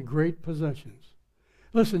he had great possessions.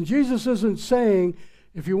 Listen, Jesus isn't saying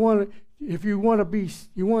if you want to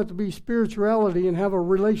be spirituality and have a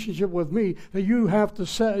relationship with me, that you have to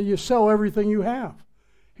sell everything you have.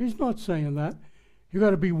 He's not saying that. You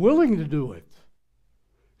got to be willing to do it.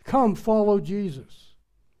 Come follow Jesus.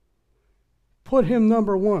 Put him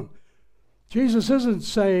number one. Jesus isn't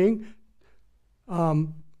saying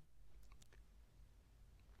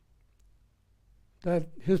that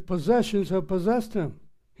his possessions have possessed him.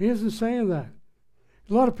 He isn't saying that.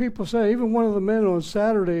 A lot of people say, even one of the men on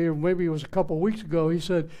Saturday, or maybe it was a couple of weeks ago, he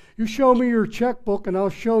said, you show me your checkbook and I'll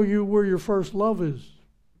show you where your first love is.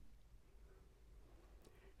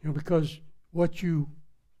 You know, because what you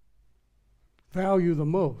value the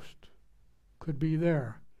most could be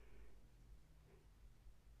there.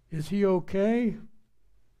 Is he okay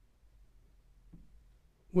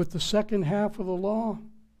with the second half of the law?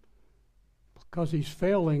 Because he's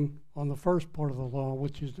failing on the first part of the law,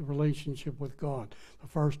 which is the relationship with God, the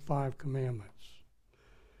first 5 commandments.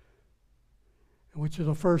 Which is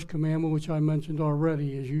the first commandment, which I mentioned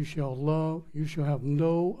already, is you shall have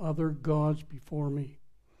no other gods before me.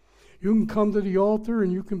 You can come to the altar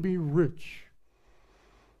and you can be rich.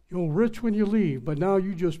 You're rich when you leave, but now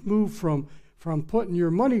you just move from putting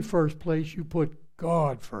your money first place, you put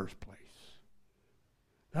God first place.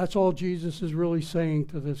 That's all Jesus is really saying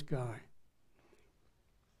to this guy.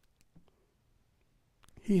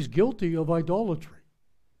 He's guilty of idolatry.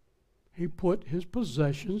 He put his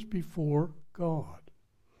possessions before God.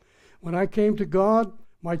 When I came to God,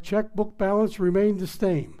 my checkbook balance remained the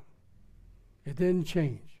same. It didn't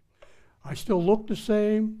change. I still looked the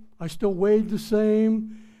same. I still weighed the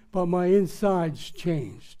same. But my insides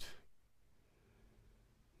changed.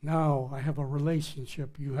 Now I have a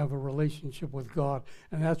relationship. You have a relationship with God.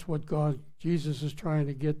 And that's what Jesus is trying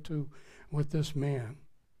to get to with this man.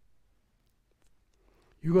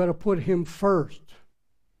 You got to put him first.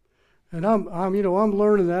 And I'm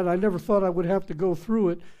learning that. I never thought I would have to go through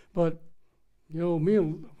it, but me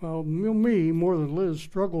more than Liz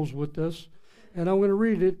struggles with this. And I'm going to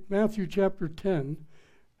read it, Matthew chapter 10.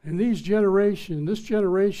 And this generation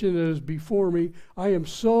that is before me, I am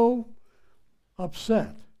so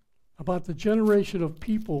upset about the generation of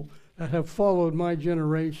people that have followed my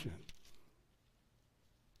generation.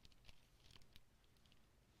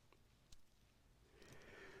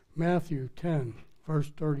 Matthew 10,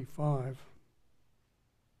 verse 35.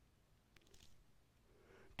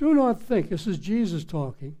 Do not think, this is Jesus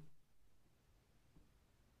talking,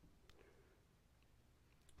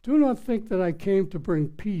 do not think that I came to bring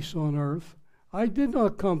peace on earth. I did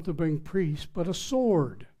not come to bring peace, but a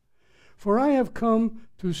sword. For I have come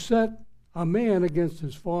to set a man against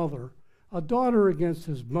his father, a daughter against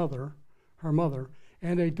her mother,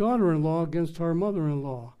 and a daughter-in-law against her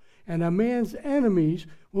mother-in-law. And a man's enemies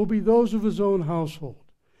will be those of his own household.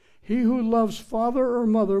 He who loves father or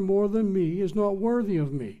mother more than me is not worthy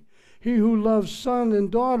of me. He who loves son and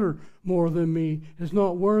daughter more than me is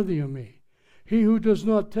not worthy of me. He who does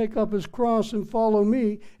not take up his cross and follow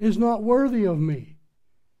me is not worthy of me.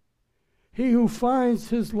 He who finds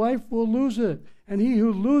his life will lose it, and he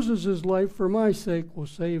who loses his life for my sake will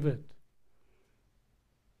save it.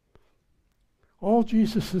 All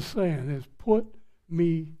Jesus is saying is, put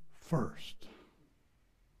me first.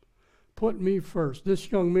 Put me first.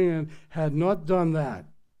 This young man had not done that.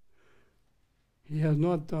 He has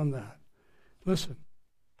not done that. Listen,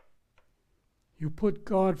 you put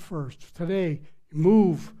God first. Today,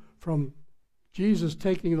 move from Jesus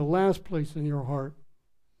taking the last place in your heart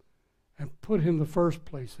and put him the first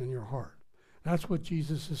place in your heart. That's what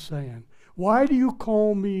Jesus is saying. Why do you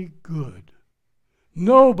call me good?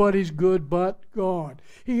 Nobody's good but God.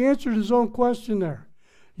 He answered his own question there.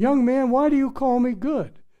 Young man, why do you call me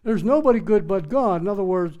good? There's nobody good but God. In other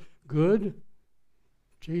words, good,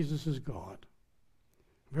 Jesus is God.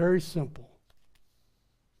 Very simple.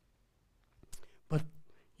 But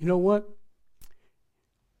you know what?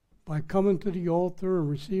 By coming to the altar and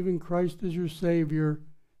receiving Christ as your Savior,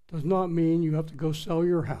 does not mean you have to go sell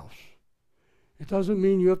your house. It doesn't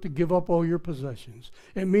mean you have to give up all your possessions.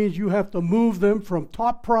 It means you have to move them from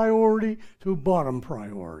top priority to bottom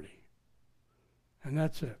priority. And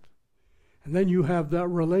that's it. And then you have that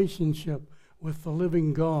relationship with the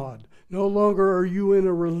living God. No longer are you in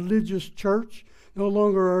a religious church. No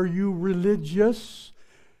longer are you religious.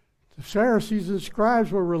 The Pharisees and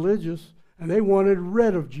scribes were religious, and they wanted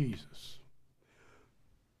rid of Jesus.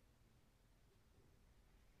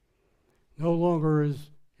 No longer is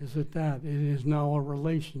it that. It is now a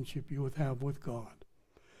relationship you would have with God.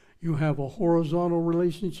 You have a horizontal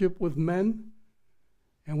relationship with men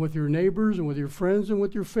and with your neighbors and with your friends and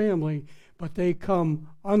with your family, but they come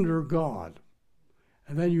under God.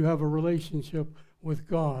 And then you have a relationship with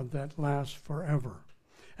God that lasts forever.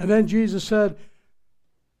 And then Jesus said,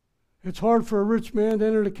 it's hard for a rich man to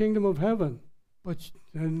enter the kingdom of heaven.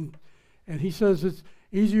 And he says it's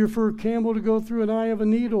easier for a camel to go through an eye of a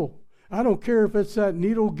needle. I don't care if it's that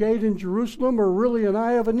needle gate in Jerusalem or really an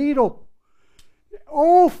eye of a needle.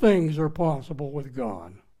 All things are possible with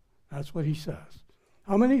God. That's what he says.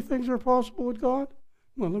 How many things are possible with God?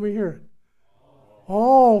 Well, let me hear it.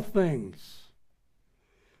 All things.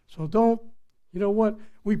 So you know what?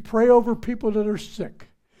 We pray over people that are sick.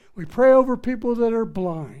 We pray over people that are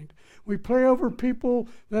blind. We pray over people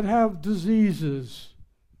that have diseases.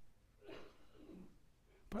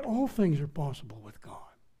 But all things are possible with God.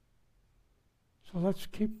 So let's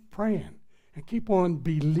keep praying and keep on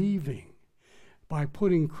believing by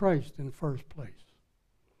putting Christ in first place.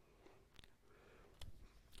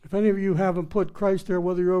 If any of you haven't put Christ there,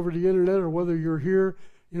 whether you're over the internet or whether you're here,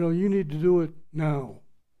 you need to do it now.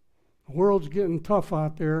 The world's getting tough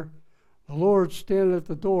out there. The Lord's standing at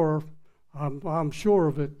the door. I'm sure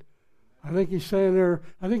of it. I think he's standing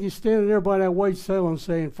there by that white sail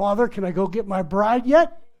saying, Father, can I go get my bride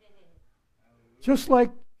yet? Just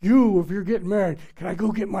like you, if you're getting married, can I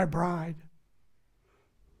go get my bride?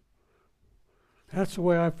 That's the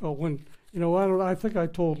way I felt when, I think I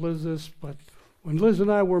told Liz this, but when Liz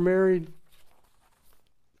and I were married,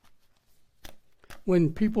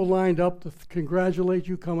 when people lined up to congratulate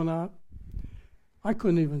you coming out, I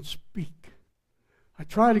couldn't even speak. I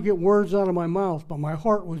tried to get words out of my mouth, but my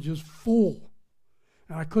heart was just full.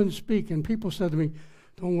 And I couldn't speak. And people said to me,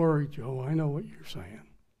 don't worry, Joe, I know what you're saying.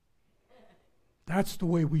 That's the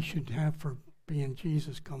way we should have for being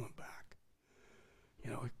Jesus coming back.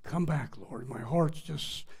 Come back, Lord. My heart's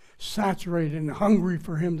just saturated and hungry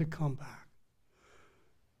for him to come back.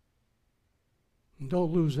 And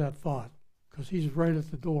don't lose that thought, because he's right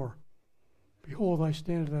at the door. Behold, I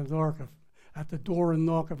stand at the door and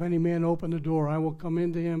knock. If any man open the door, I will come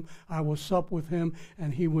into him, I will sup with him,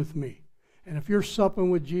 and he with me. And if you're supping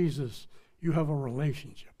with Jesus, you have a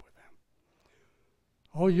relationship with him.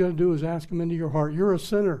 All you got to do is ask him into your heart. You're a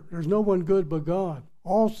sinner. There's no one good but God.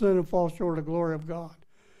 All sin and fall short of the glory of God.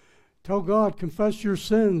 Tell God, confess your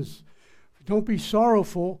sins. Don't be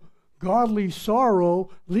sorrowful. Godly sorrow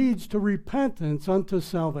leads to repentance unto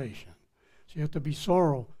salvation. So you have to be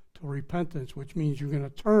sorrow to repentance, which means you're going to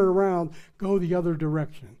turn around, go the other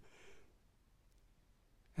direction.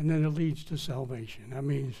 And then it leads to salvation. That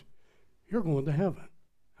means you're going to heaven,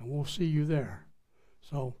 and we'll see you there.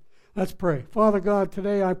 So let's pray. Father God,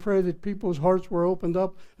 today I pray that people's hearts were opened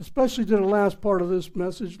up, especially to the last part of this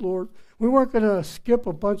message, Lord. We weren't going to skip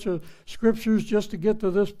a bunch of scriptures just to get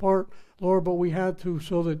to this part, Lord, but we had to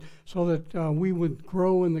so that we would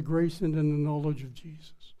grow in the grace and in the knowledge of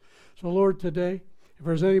Jesus. So, Lord, today, if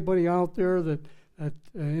there's anybody out there that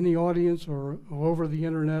in the audience or over the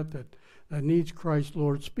internet that needs Christ,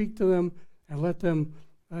 Lord, speak to them and let them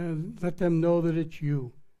know that it's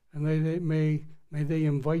you, and may they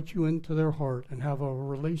invite you into their heart and have a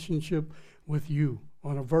relationship with you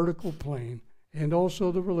on a vertical plane, and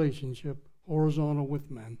also the relationship horizontal with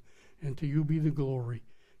men. And to you be the glory.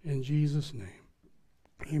 In Jesus' name,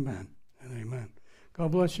 amen and amen.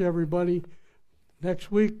 God bless you, everybody.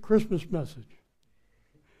 Next week, Christmas message.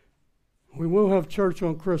 We will have church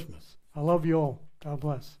on Christmas. I love you all. God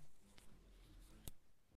bless.